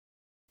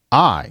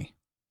I,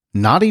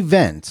 not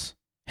events,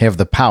 have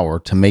the power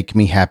to make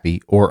me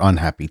happy or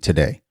unhappy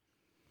today.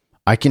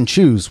 I can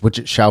choose which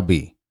it shall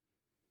be.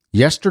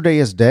 Yesterday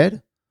is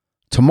dead.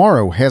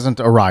 Tomorrow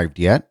hasn't arrived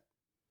yet.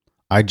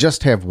 I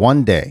just have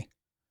one day,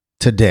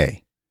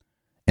 today,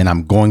 and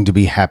I'm going to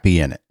be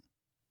happy in it.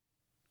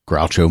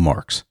 Groucho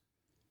Marx.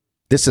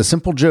 This is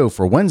Simple Joe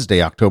for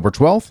Wednesday, October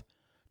 12th,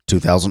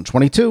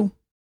 2022.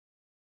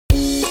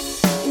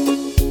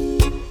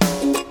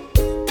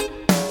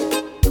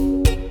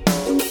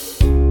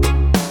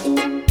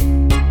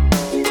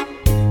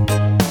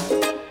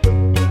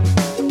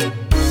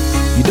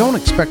 You don't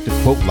expect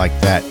a quote like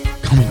that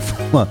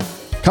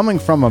coming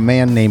from a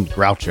man named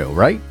Groucho,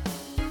 right?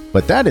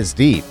 But that is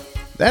deep.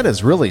 That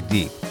is really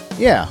deep.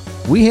 Yeah,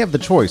 we have the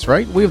choice,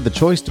 right? We have the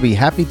choice to be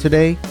happy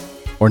today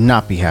or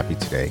not be happy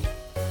today.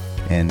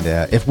 And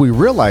if we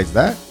realize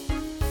that,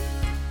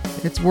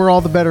 we're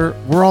all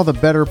the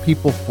better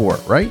people for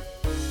it, right?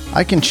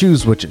 I can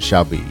choose which it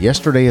shall be.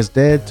 Yesterday is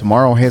dead.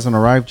 Tomorrow hasn't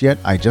arrived yet.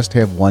 I just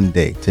have one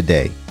day,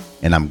 today,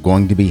 and I'm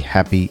going to be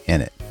happy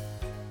in it.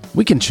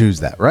 We can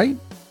choose that, right?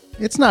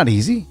 It's not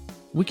easy.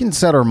 We can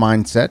set our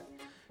mindset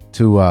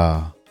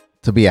to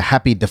be a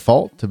happy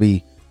default, to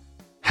be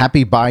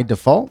happy by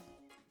default.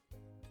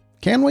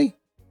 Can we?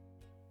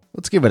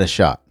 Let's give it a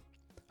shot.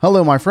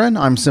 Hello, my friend.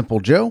 I'm Simple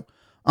Joe.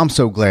 I'm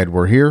so glad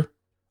we're here.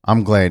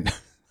 I'm glad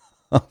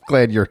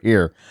you're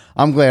here.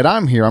 I'm glad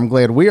I'm here. I'm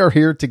glad we are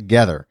here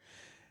together.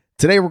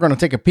 Today, we're going to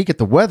take a peek at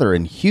the weather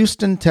in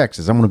Houston,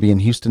 Texas. I'm going to be in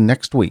Houston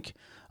next week.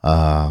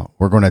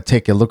 We're going to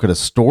take a look at a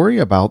story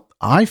about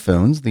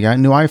iPhones, the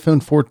new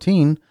iPhone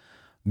 14,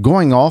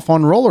 going off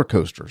on roller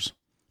coasters,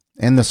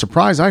 and the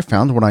surprise I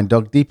found when I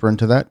dug deeper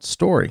into that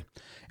story.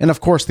 And of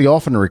course, the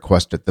often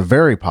requested, the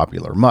very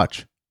popular,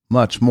 much,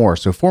 much more.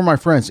 So for my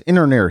friends in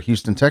or near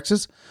Houston,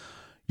 Texas,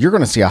 you're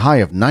going to see a high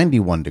of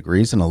 91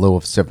 degrees and a low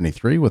of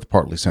 73 with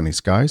partly sunny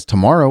skies.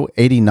 Tomorrow,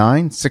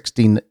 89 and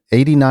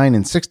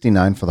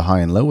 69 for the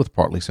high and low with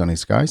partly sunny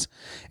skies.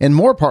 And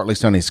more partly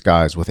sunny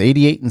skies with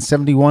 88 and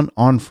 71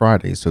 on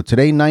Friday. So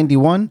today,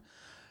 91.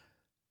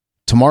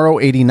 Tomorrow,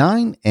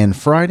 89, and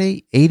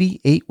Friday,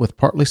 88 with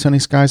partly sunny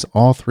skies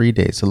all 3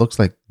 days. It looks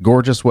like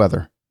gorgeous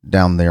weather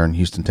down there in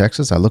Houston,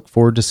 Texas. I look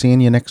forward to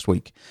seeing you next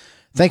week.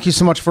 Thank you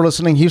so much for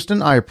listening,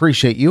 Houston. I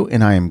appreciate you,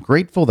 and I am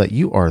grateful that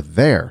you are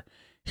there.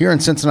 Here in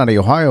Cincinnati,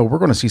 Ohio, we're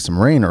going to see some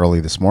rain early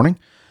this morning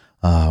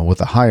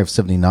with a high of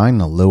 79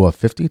 and a low of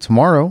 50.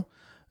 Tomorrow,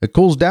 it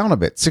cools down a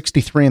bit,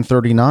 63 and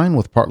 39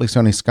 with partly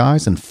sunny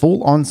skies, and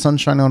full-on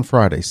sunshine on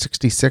Friday,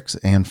 66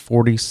 and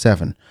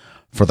 47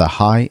 for the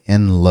high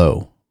and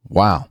low.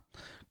 Wow.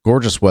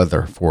 Gorgeous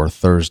weather for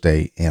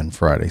Thursday and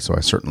Friday. So I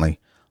certainly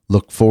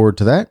look forward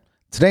to that.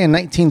 Today in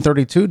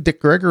 1932,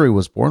 Dick Gregory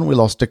was born. We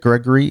lost Dick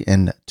Gregory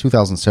in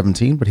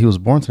 2017, but he was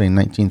born today in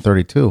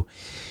 1932.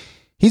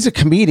 He's a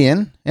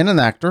comedian and an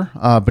actor,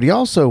 but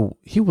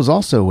he was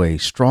also a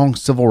strong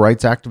civil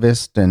rights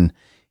activist, and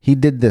he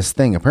did this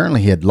thing.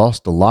 Apparently he had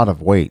lost a lot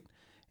of weight,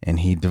 and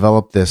he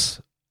developed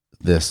this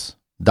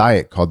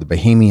diet called the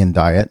Bahamian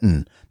diet,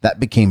 and that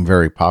became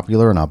very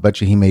popular, and I'll bet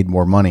you he made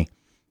more money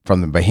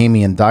from the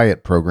Bahamian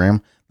diet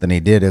program than he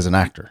did as an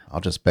actor.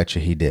 I'll just bet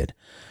you he did.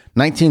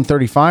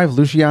 1935,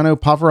 Luciano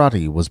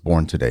Pavarotti was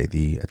born today,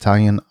 the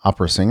Italian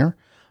opera singer,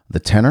 the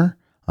tenor.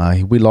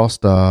 We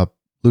lost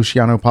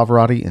Luciano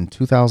Pavarotti in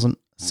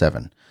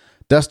 2007.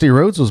 Dusty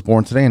Rhodes was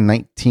born today in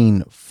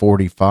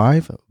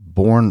 1945,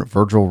 born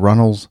Virgil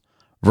Runnels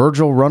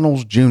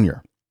Jr.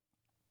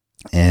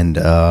 And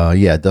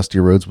Dusty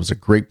Rhodes was a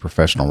great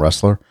professional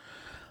wrestler,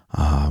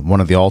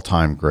 one of the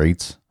all-time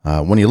greats.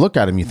 When you look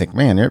at him, you think,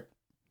 man,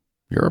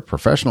 you're a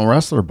professional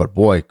wrestler, but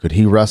boy, could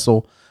he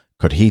wrestle?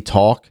 Could he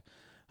talk?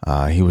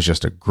 He was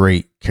just a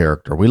great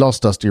character. We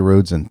lost Dusty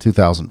Rhodes in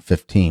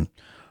 2015.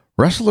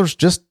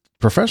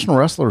 Professional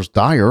wrestlers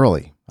die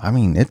early. I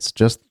mean, it's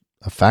just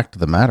a fact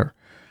of the matter.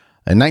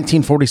 In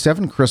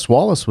 1947, Chris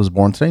Wallace was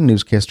born today,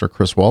 newscaster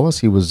Chris Wallace.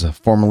 He was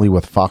formerly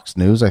with Fox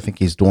News. I think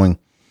he's doing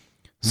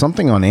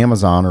something on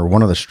Amazon or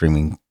one of the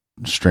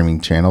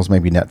streaming channels,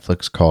 maybe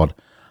Netflix, called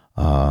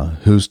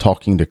Who's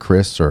Talking to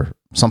Chris or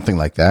something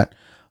like that.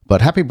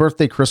 But happy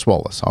birthday, Chris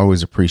Wallace. I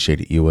always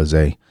appreciated you as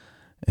a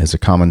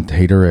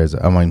commentator,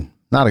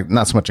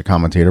 not so much a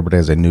commentator, but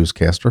as a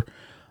newscaster.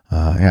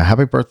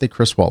 Happy birthday,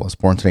 Chris Wallace,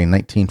 born today in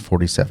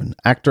 1947.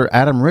 Actor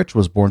Adam Rich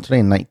was born today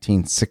in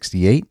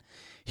 1968.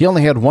 He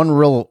only had one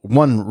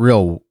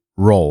real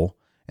role,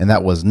 and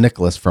that was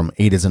Nicholas from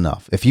 8 is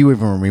Enough. If you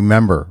even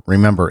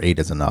remember 8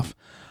 is Enough.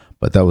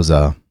 But that was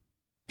a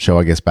show,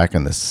 I guess, back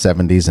in the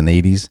 70s and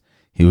 80s.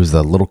 He was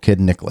the little kid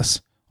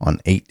Nicholas on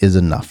 8 is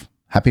Enough.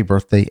 Happy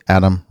birthday,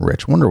 Adam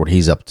Rich. Wonder what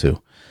he's up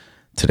to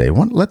today.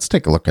 Let's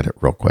take a look at it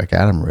real quick.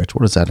 Adam Rich.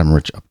 What is Adam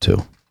Rich up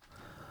to?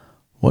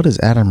 What is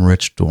Adam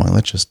Rich doing?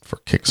 Let's just, for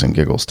kicks and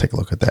giggles, take a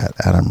look at that.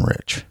 Adam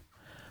Rich.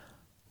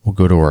 We'll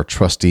go to our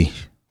trusty,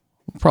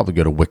 we'll probably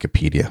go to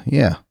Wikipedia.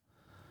 Yeah.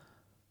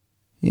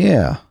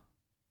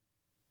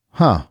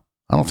 Huh.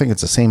 I don't think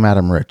it's the same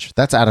Adam Rich.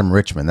 That's Adam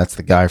Richman. That's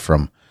the guy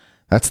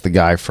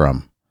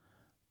from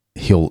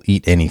He'll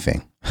Eat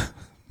Anything.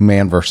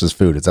 Man versus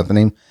Food. Is that the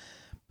name?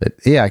 But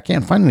yeah, I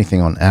can't find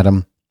anything on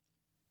Adam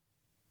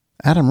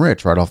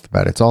Rich right off the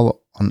bat. It's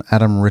all on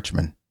Adam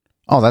Richman.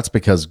 Oh, that's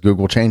because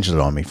Google changed it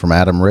on me from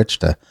Adam Rich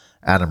to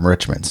Adam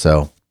Richman.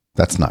 So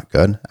that's not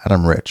good.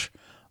 Adam Rich,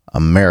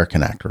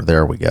 American actor.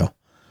 There we go.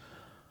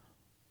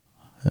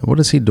 What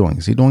is he doing?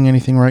 Is he doing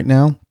anything right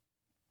now?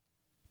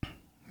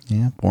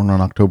 Yeah, born on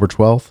October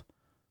 12th.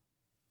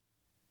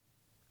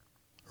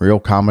 Real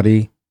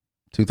comedy,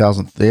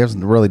 2000. He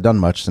hasn't really done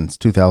much since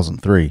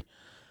 2003.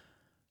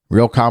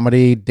 Real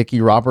comedy,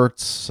 Dickie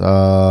Roberts is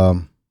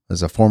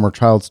a former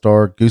child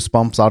star.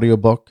 Goosebumps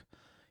audiobook.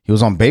 He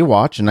was on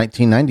Baywatch in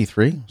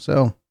 1993.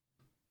 So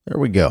there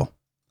we go.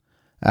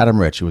 Adam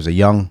Rich. He was a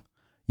young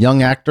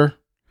actor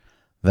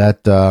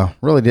that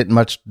really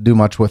didn't do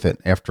much with it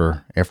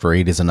after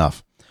 8 is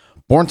enough.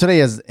 Born today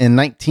in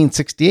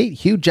 1968,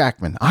 Hugh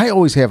Jackman. I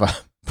always have a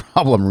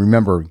problem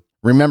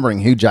remembering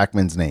Hugh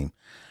Jackman's name.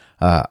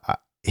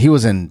 He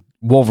was in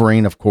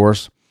Wolverine, of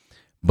course,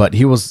 but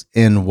he was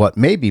in what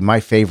may be my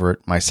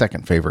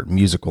second favorite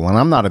musical. And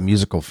I'm not a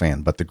musical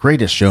fan, but The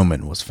Greatest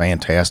Showman was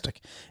fantastic.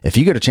 If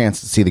you get a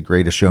chance to see The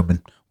Greatest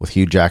Showman with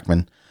Hugh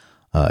Jackman,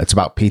 it's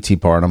about P.T.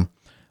 Barnum.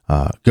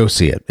 Go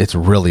see it. It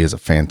really is a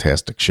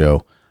fantastic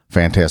show,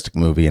 fantastic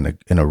movie, and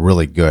a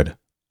really good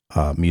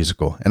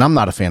musical. And I'm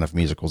not a fan of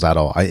musicals at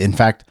all. In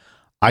fact,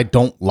 I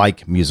don't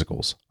like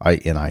musicals.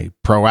 I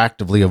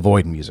proactively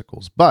avoid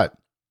musicals, but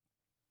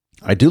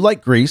I do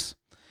like Grease,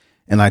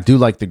 and I do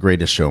like The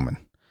Greatest Showman,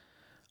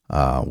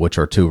 which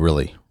are two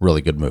really,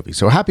 really good movies.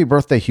 So happy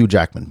birthday, Hugh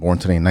Jackman, born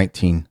today in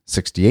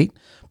 1968.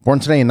 Born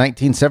today in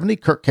 1970,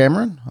 Kirk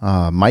Cameron.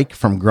 Mike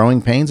from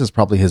Growing Pains is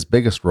probably his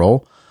biggest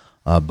role,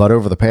 but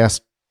over the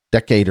past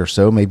decade or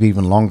so, maybe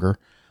even longer,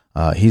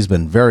 he's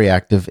been very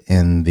active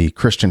in the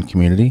Christian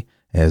community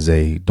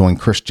doing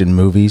Christian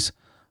movies,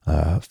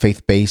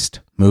 faith-based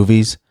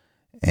movies,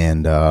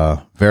 and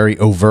very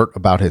overt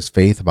about his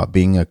faith, about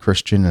being a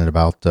Christian, and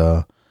about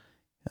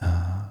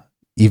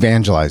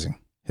evangelizing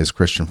his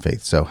Christian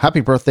faith. So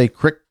happy birthday,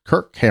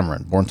 Kirk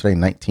Cameron, born today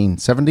in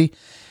 1970.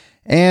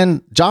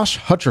 And Josh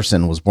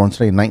Hutcherson was born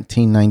today in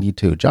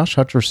 1992. Josh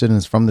Hutcherson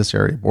is from this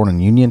area, born in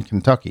Union,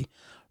 Kentucky,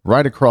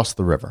 right across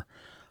the river.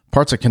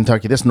 Parts of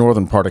Kentucky, this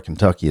northern part of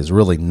Kentucky is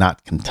really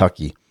not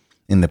Kentucky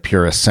in the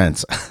purest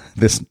sense.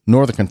 This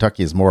northern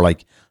Kentucky is more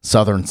like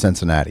southern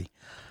Cincinnati.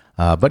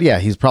 But yeah,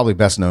 he's probably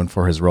best known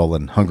for his role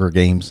in Hunger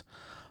Games.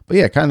 But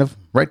yeah, kind of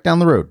right down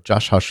the road,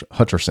 Josh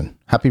Hutcherson.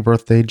 Happy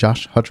birthday,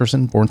 Josh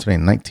Hutcherson, born today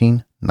in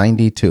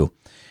 1992.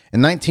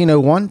 In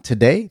 1901,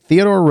 today,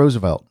 Theodore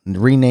Roosevelt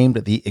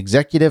renamed the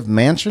Executive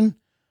Mansion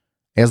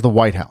as the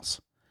White House.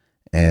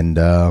 And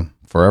from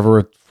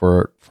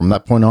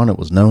that point on, it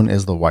was known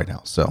as the White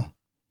House. So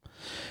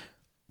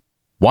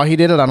why he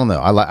did it, I don't know.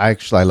 I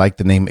like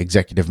the name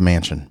Executive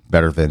Mansion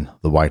better than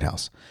the White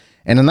House.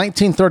 And in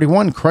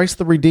 1931, the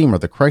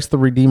Christ the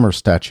Redeemer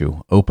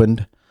statue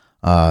opened,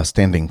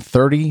 standing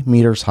 30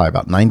 meters high,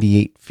 about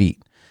 98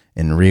 feet,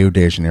 in Rio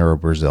de Janeiro,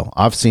 Brazil.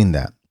 I've seen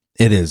that.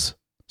 It is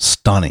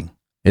stunning.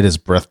 It is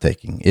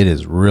breathtaking. It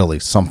is really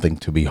something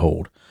to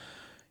behold.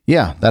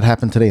 Yeah, that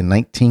happened today in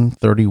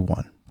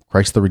 1931.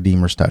 Christ the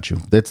Redeemer statue.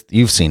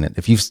 You've seen it.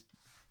 If you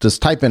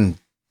just type in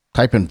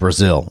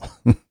Brazil,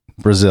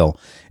 Brazil,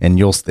 and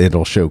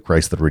it'll show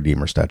Christ the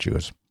Redeemer statue.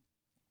 Is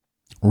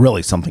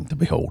really something to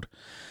behold.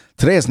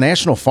 Today is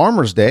National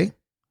Farmers Day.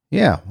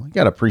 Yeah, we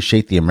got to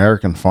appreciate the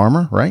American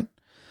farmer, right?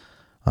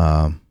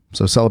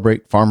 So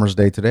celebrate Farmers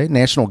Day today.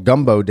 National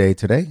Gumbo Day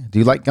today. Do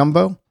you like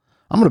gumbo?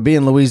 I'm going to be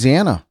in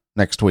Louisiana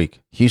next week.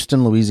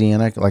 Houston,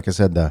 Louisiana. Like I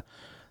said,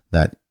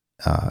 that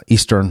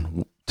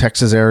eastern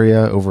Texas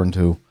area over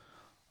into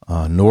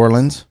New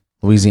Orleans,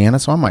 Louisiana.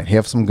 So I might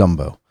have some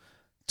gumbo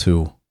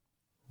to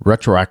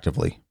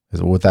retroactively.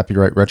 Would that be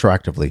right?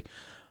 Retroactively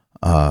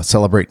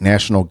celebrate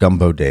National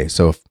Gumbo Day.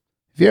 So if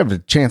you have a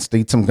chance to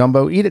eat some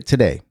gumbo, eat it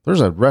today.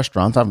 There's a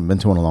restaurant I haven't been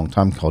to in a long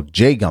time called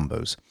J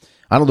Gumbos.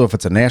 I don't know if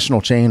it's a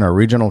national chain or a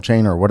regional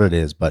chain or what it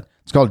is, but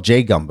it's called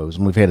J Gumbos,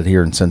 and we've had it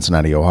here in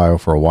Cincinnati, Ohio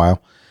for a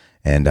while.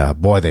 And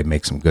boy, they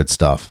make some good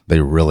stuff.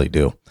 They really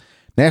do.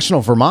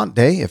 National Vermont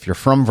Day. If you're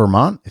from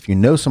Vermont, if you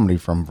know somebody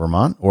from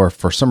Vermont, or if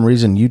for some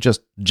reason you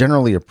just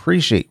generally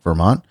appreciate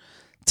Vermont,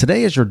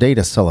 today is your day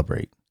to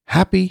celebrate.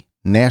 Happy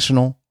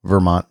National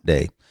Vermont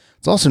Day.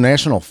 It's also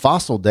National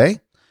Fossil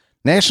Day.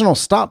 National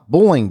Stop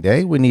Bullying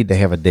Day. We need to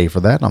have a day for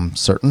that, I'm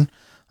certain.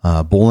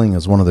 Bullying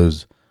is one of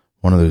those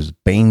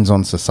banes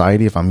on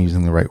society, if I'm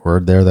using the right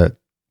word there, that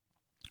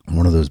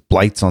one of those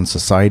blights on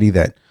society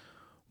that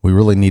we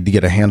really need to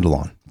get a handle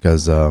on,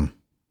 because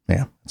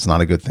it's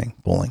not a good thing.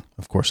 Bullying,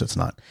 of course it's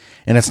not.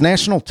 And it's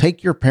National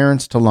Take Your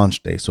Parents to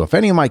Lunch Day. So if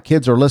any of my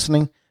kids are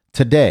listening,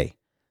 today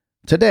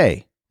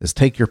is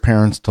Take Your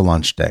Parents to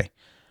Lunch Day.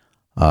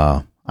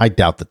 I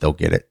doubt that they'll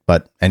get it,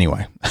 but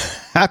anyway,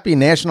 happy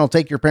National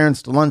Take Your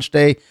Parents to Lunch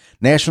Day,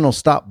 National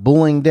Stop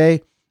Bullying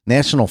Day,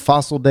 National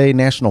Fossil Day,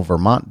 National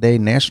Vermont Day,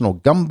 National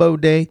Gumbo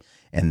Day,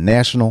 and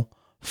National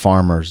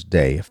Farmers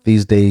Day. If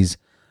these days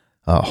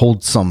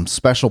hold some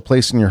special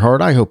place in your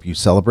heart, I hope you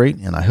celebrate,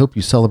 and I hope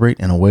you celebrate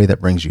in a way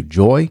that brings you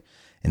joy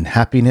and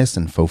happiness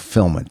and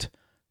fulfillment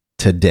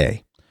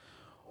today.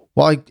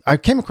 Well, I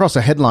came across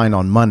a headline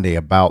on Monday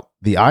about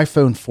the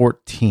iPhone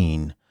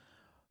 14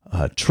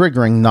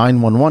 triggering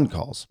 911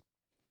 calls.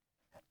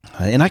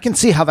 And I can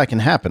see how that can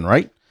happen,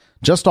 right?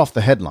 Just off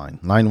the headline,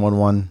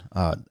 911,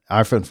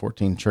 iPhone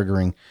 14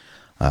 triggering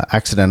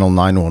accidental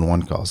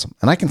 911 calls.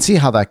 And I can see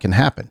how that can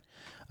happen,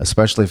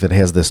 especially if it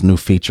has this new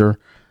feature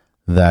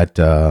that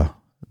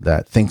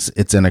thinks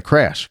it's in a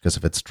crash. Because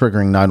if it's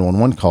triggering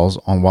 911 calls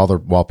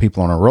while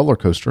people are on a roller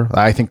coaster,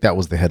 I think that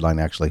was the headline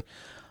actually.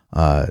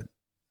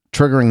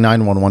 Triggering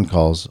 911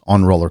 calls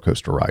on roller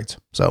coaster rides.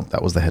 So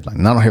that was the headline.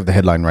 And I don't have the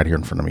headline right here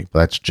in front of me, but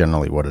that's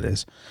generally what it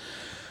is.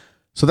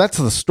 So that's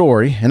the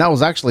story. And that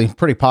was actually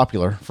pretty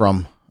popular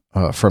from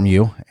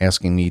you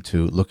asking me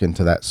to look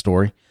into that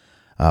story.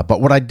 But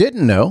what I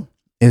didn't know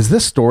is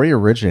this story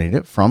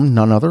originated from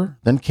none other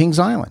than Kings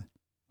Island.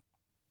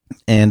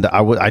 And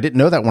I didn't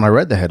know that when I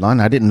read the headline.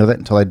 I didn't know that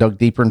until I dug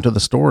deeper into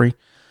the story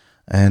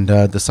and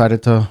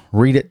decided to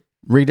read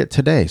it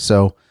today.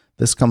 So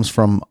this comes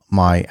from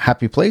my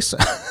happy place,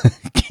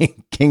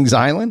 Kings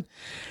Island.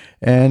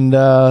 And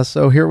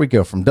so here we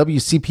go from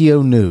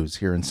WCPO News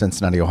here in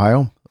Cincinnati,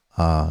 Ohio.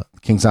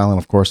 Kings Island,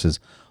 of course, is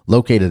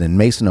located in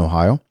Mason,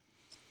 Ohio.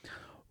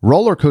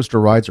 Roller coaster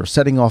rides are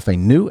setting off a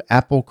new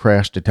Apple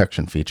crash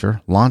detection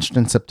feature launched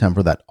in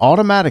September that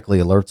automatically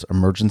alerts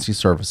emergency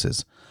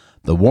services.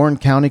 The Warren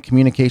County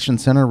Communication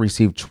Center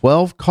received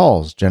 12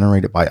 calls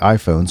generated by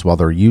iPhones while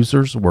their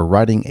users were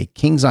riding a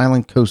Kings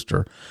Island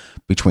coaster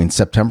between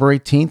September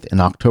 18th and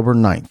October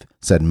 9th,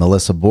 said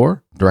Melissa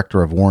Bohr,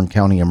 Director of Warren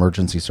County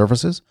Emergency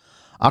Services.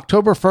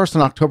 October 1st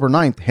and October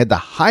 9th had the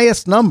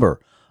highest number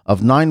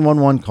of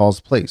 911 calls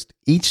placed.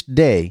 Each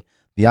day,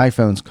 the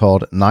iPhones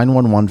called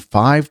 911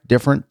 5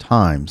 different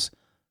times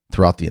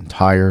throughout the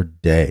entire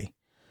day.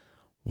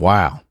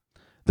 Wow.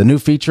 The new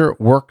feature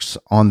works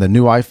on the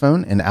new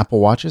iPhone and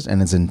Apple Watches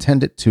and is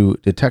intended to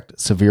detect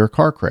severe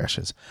car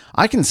crashes.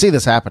 I can see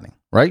this happening,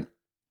 right?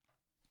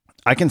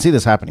 I can see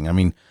this happening. I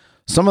mean,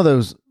 some of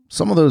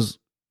those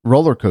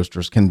roller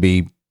coasters can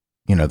be,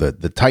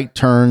 the tight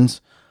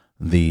turns,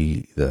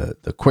 the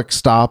quick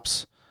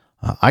stops.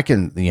 I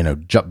can,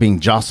 being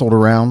jostled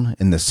around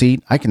in the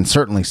seat. I can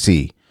certainly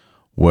see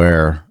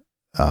where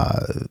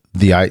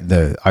the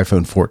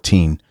iPhone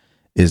 14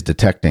 is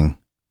detecting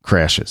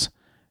crashes.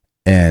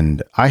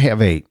 And I have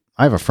a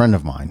friend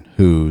of mine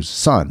whose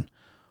son,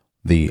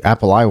 the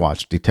Apple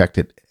iWatch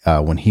detected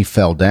when he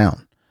fell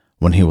down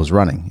when he was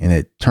running, and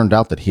it turned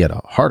out that he had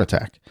a heart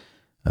attack.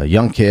 A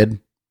young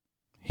kid.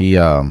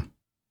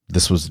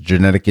 This was a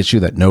genetic issue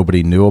that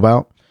nobody knew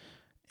about,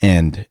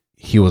 and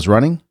he was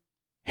running,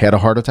 had a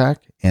heart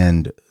attack,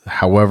 and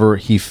however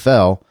he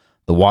fell,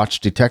 the watch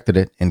detected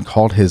it and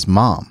called his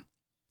mom,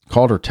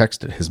 called or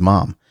texted his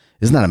mom.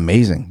 Isn't that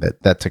amazing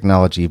that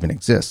technology even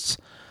exists?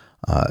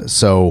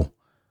 So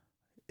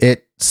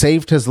it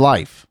saved his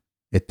life.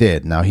 It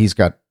did. Now he's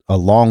got a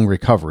long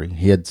recovery.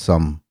 He had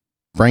some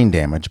brain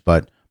damage,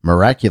 but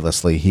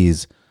miraculously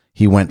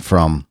he went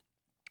from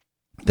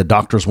the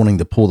doctors wanting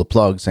to pull the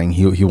plug, saying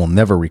he will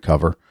never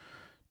recover,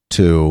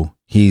 to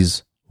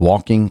he's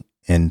walking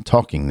and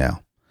talking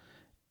now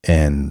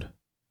and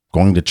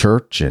going to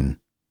church. And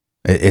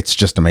it's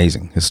just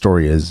amazing. His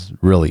story is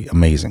really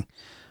amazing.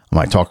 I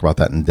might talk about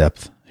that in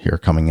depth here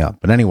coming up.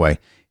 But anyway,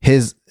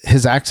 his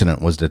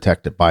accident was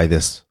detected by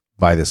this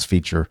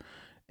feature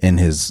in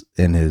his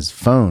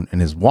phone,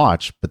 in his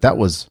watch, but that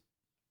was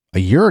a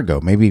year ago,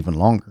 maybe even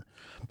longer.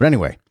 But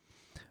anyway,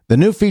 the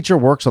new feature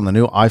works on the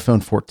new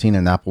iPhone 14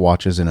 and Apple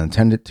Watches and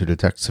intended to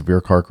detect severe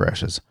car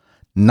crashes.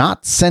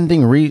 Not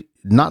sending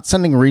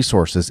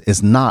resources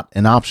is not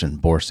an option,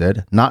 Bohr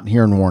said, not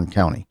here in Warren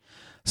County.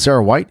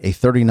 Sarah White, a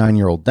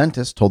 39-year-old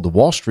dentist, told the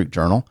Wall Street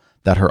Journal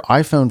that her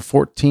iPhone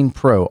 14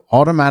 Pro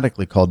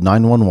automatically called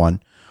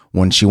 911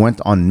 when she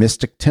went on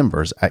Mystic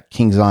Timbers at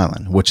Kings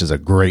Island, which is a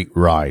great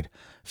ride.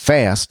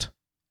 Fast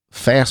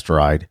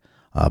ride,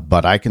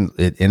 but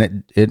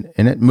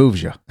it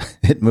moves you.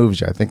 It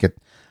moves you. I think it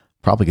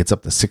probably gets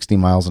up to 60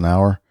 miles an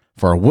hour.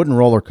 For a wooden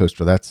roller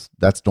coaster, that's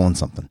doing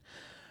something.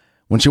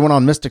 When she went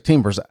on Mystic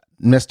Timbers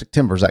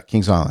at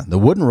Kings Island, the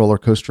wooden roller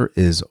coaster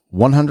is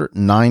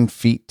 109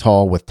 feet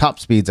tall with top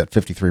speeds at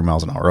 53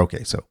 miles an hour.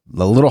 Okay, so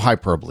a little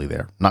hyperbole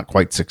there. Not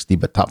quite 60,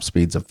 but top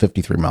speeds of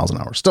 53 miles an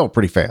hour. Still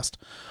pretty fast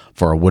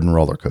for a wooden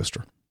roller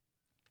coaster.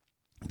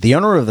 The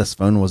owner of this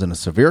phone was in a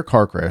severe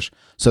car crash.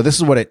 So this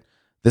is what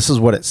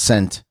it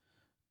sent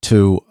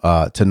to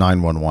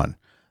 911.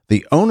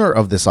 The owner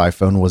of this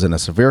iPhone was in a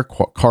severe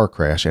car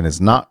crash and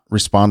is not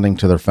responding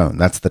to their phone.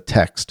 That's the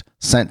text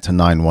sent to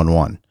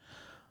 911.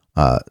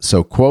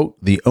 So, quote,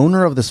 the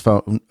owner of this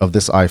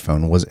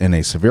iPhone was in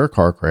a severe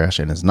car crash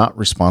and is not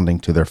responding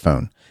to their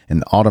phone.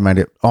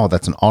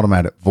 That's an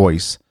automatic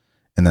voice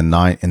in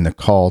the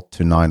call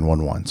to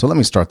 911. So let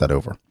me start that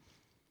over.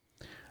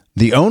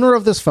 The owner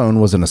of this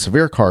phone was in a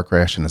severe car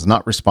crash and is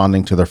not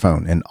responding to their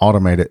phone. An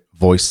automated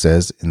voice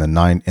says in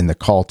the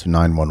call to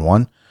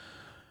 911.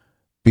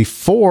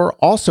 Before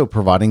also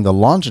providing the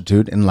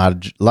longitude and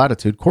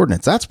latitude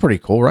coordinates. That's pretty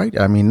cool, right?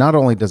 I mean, not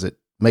only does it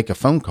make a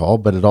phone call,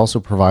 but it also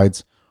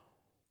provides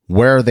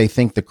where they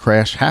think the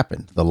crash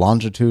happened, the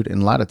longitude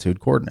and latitude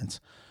coordinates.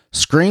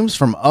 Screams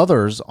from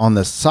others on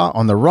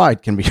the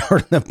ride can be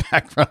heard in the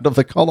background of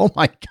the call. Oh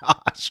my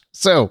gosh.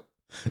 So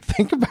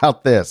think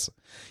about this.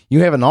 You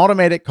have an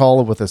automated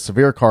call with a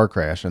severe car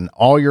crash, and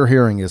all you're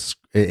hearing is,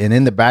 and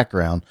in the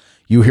background,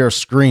 you hear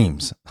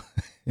screams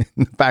in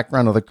the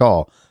background of the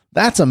call.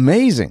 That's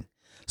amazing.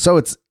 So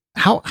it's,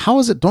 how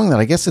is it doing that?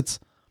 I guess it's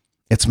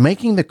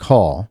making the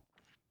call.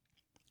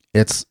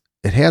 It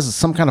has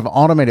some kind of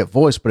automated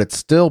voice, but it's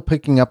still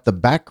picking up the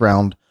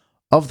background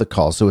of the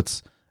call. So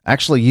it's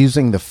actually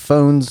using the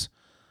phone's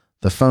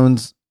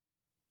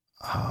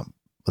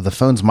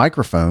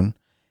microphone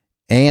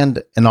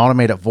and an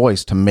automated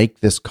voice to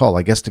make this call,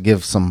 I guess, to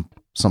give some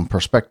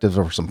perspective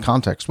or some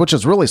context, which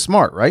is really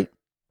smart, right?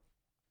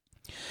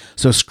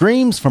 So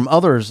screams from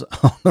others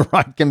on the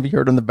ride can be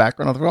heard in the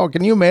background of the call.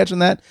 Can you imagine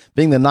that,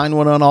 being the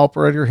 911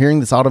 operator, hearing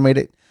this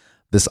automated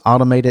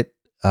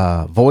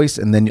voice,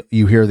 and then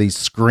you hear these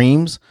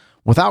screams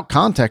without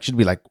context? You'd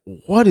be like,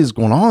 what is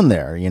going on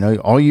there? You know,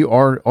 all you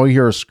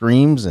hear are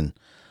screams, and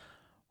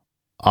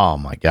oh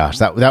my gosh,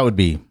 that would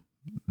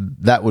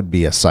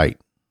be a sight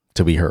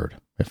to be heard,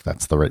 if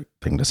that's the right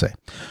thing to say.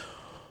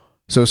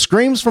 So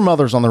screams from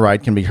others on the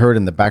ride can be heard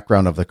in the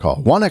background of the call.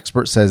 One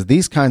expert says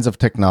these kinds of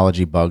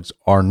technology bugs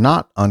are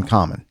not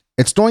uncommon.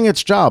 It's doing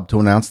its job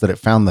to announce that it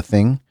found the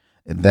thing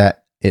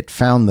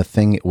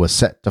it was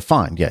set to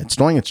find. Yeah, it's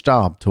doing its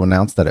job to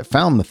announce that it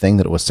found the thing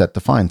that it was set to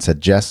find, said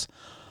Jess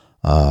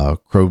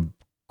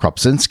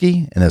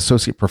Kropczynski, an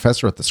associate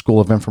professor at the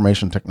School of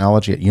Information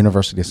Technology at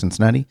University of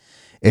Cincinnati.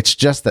 It's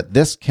just that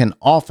this can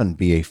often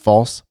be a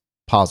false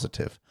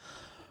positive.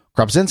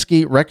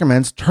 Kropczynski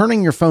recommends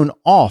turning your phone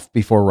off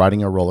before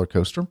riding a roller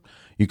coaster.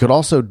 You could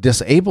also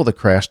disable the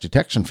crash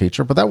detection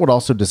feature, but that would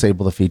also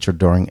disable the feature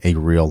during a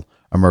real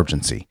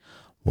emergency.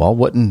 Well,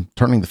 wouldn't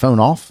turning the phone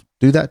off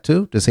do that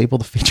too? Disable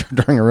the feature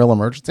during a real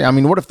emergency? I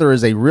mean, what if there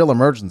is a real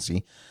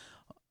emergency,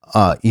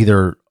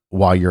 either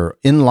while you're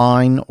in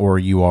line or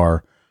you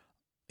are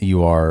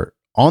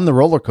on the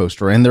roller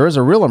coaster, and there is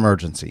a real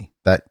emergency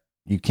that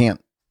you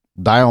can't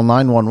dial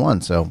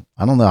 911. So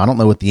I don't know. I don't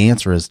know what the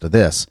answer is to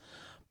this,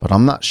 but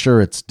I'm not sure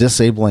it's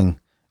turning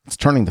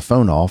the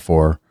phone off,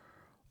 or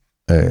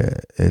I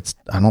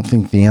don't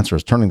think the answer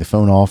is turning the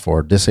phone off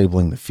or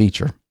disabling the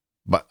feature,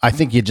 but I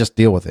think you just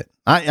deal with it.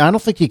 I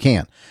don't think you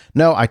can.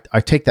 No,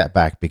 I take that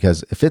back,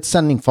 because if it's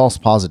sending false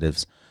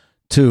positives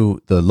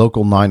to the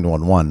local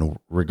 911,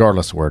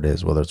 regardless of where it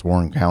is, whether it's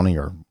Warren County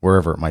or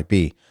wherever it might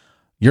be,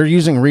 you're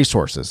using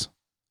resources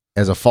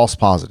as a false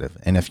positive.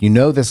 And if you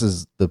know this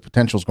is the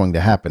potential is going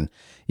to happen,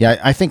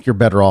 yeah, I think you're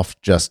better off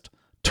just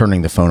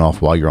turning the phone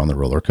off while you're on the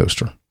roller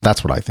coaster.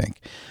 That's what I think.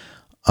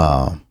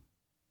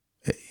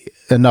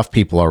 Enough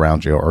people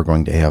around you are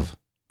going to have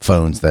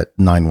phones that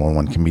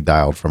 911 can be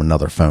dialed from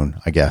another phone,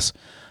 I guess.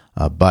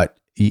 But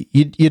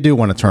you do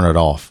want to turn it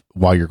off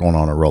while you're going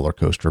on a roller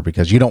coaster,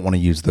 because you don't want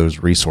to use those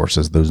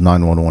resources, those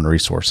 911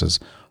 resources,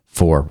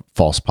 for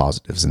false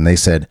positives. And they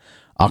said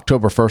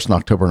October 1st and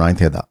October 9th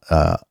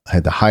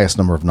had the highest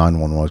number of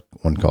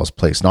 911 calls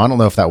placed. Now, I don't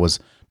know if that was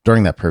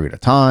during that period of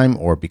time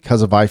or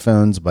because of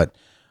iPhones,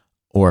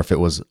 or if it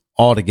was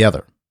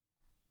altogether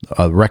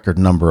a record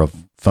number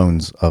of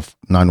phones of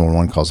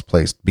 911 calls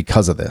placed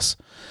because of this.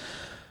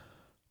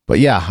 But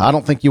yeah, I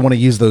don't think you want to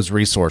use those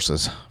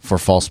resources for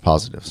false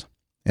positives.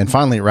 And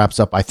finally, it wraps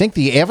up. I think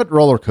the avid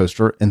roller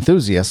coaster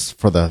enthusiasts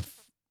for the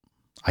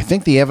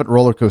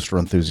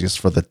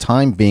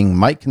time being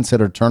might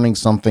consider turning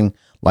something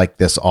like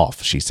this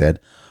off, she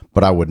said.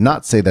 But I would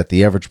not say that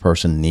the average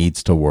person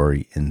needs to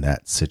worry in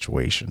that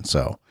situation.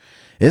 So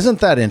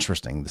isn't that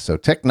interesting? So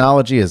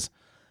technology is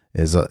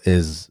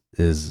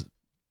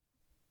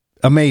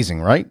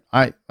amazing, right?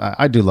 I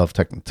do love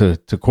tech. To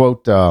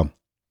quote,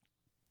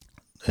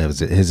 is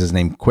his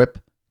name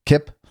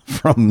Kip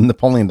from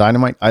Napoleon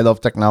Dynamite? I love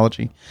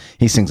technology.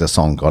 He sings a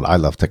song called "I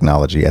Love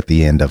Technology" at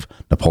the end of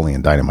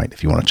Napoleon Dynamite,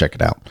 if you want to check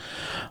it out.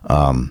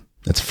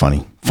 It's a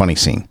funny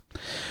scene.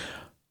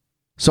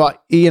 So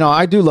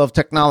I do love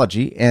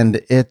technology,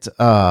 and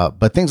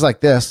but things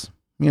like this,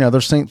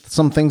 there's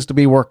some things to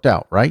be worked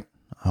out, right?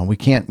 We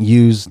can't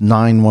use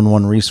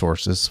 911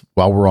 resources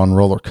while we're on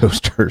roller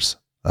coasters.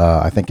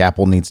 I think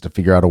Apple needs to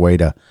figure out a way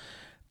to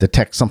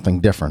detect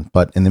something different.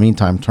 But in the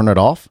meantime, turn it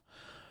off.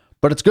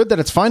 But it's good that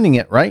it's finding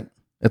it, right?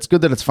 It's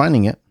good that it's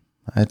finding it.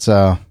 It's,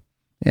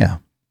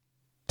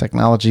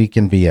 technology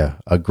can be a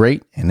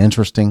great and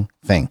interesting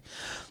thing.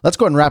 Let's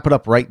go ahead and wrap it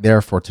up right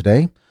there for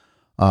today.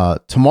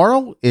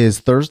 Tomorrow is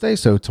Thursday,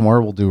 so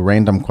tomorrow we'll do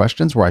random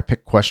questions, where I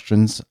pick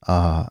questions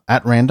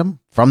at random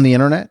from the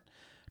internet,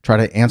 try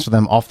to answer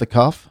them off the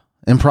cuff,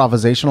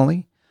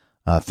 improvisationally,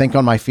 think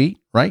on my feet,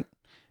 right?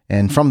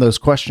 And from those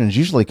questions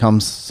usually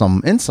comes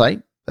some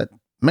insight that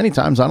many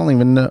times I don't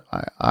even know.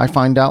 I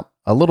find out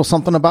a little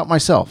something about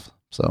myself.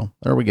 So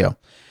there we go.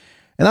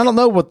 And I don't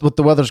know what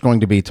the weather's going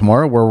to be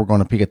tomorrow, where we're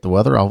going to peek at the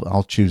weather.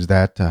 I'll choose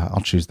that.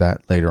 I'll choose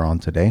that later on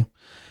today.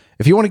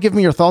 If you want to give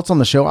me your thoughts on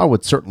the show, I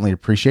would certainly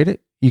appreciate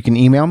it. You can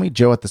email me,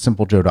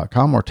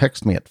 joe@thesimplejoe.com, or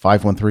text me at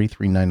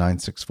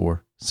 513-399-64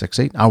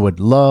 6468. I would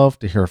love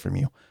to hear from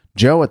you.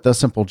 Joe at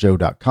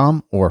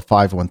thesimplejoe.com or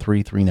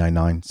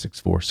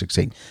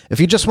 513-399-6468. If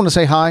you just want to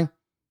say hi,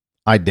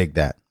 I dig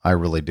that. I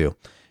really do.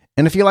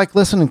 And if you like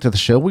listening to the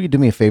show, will you do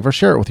me a favor?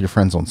 Share it with your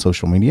friends on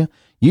social media.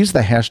 Use the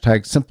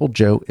hashtag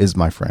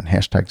 #SimpleJoeIsMyFriend.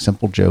 Hashtag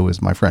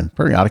 #SimpleJoeIsMyFriend.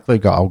 Periodically,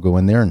 I'll go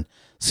in there and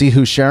see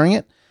who's sharing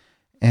it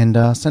and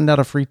send out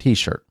a free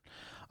t-shirt.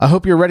 I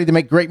hope you're ready to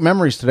make great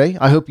memories today.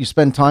 I hope you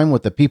spend time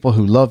with the people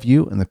who love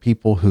you and the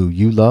people who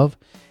you love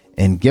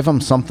and give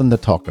them something to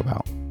talk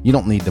about. You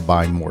don't need to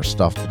buy more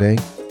stuff today,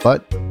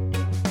 but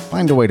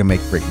find a way to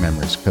make great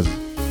memories because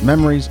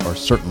memories are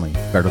certainly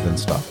better than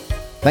stuff.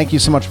 Thank you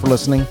so much for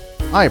listening.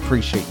 I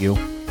appreciate you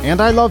and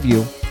I love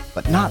you,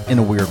 but not in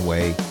a weird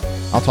way.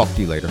 I'll talk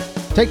to you later.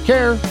 Take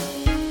care.